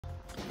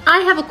I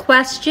have a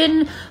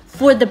question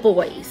for the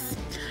boys.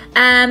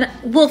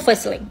 Wolf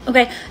whistling,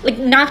 okay? Like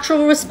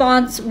natural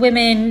response,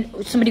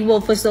 women, somebody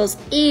wolf whistles,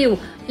 ew,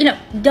 you know,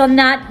 done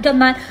that.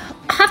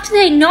 I have to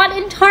say, not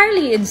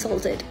entirely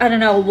insulted. I don't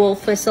know, a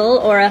wolf whistle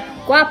or a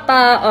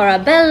guapa or a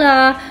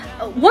bella.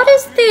 What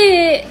is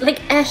the, like,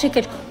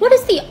 etiquette? What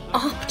is the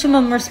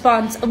optimum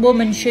response a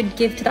woman should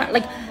give to that?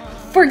 Like,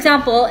 for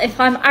example, if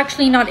I'm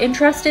actually not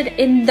interested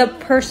in the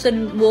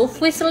person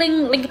wolf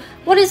whistling, like,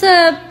 what is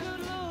a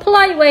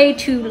polite way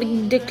to,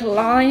 like,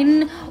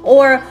 decline?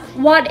 Or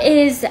what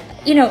is,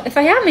 you know, if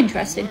I am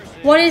interested,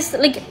 what is,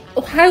 like,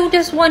 how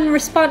does one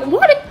respond?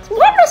 What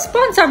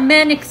response are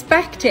men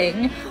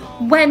expecting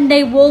when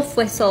they wolf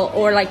whistle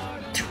or, like,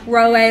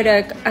 throw out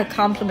a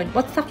compliment?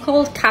 What's that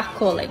called?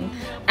 Catcalling.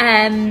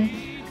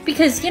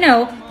 Because, you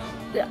know,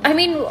 I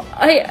mean,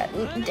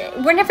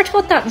 we're never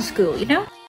taught that in school, you know?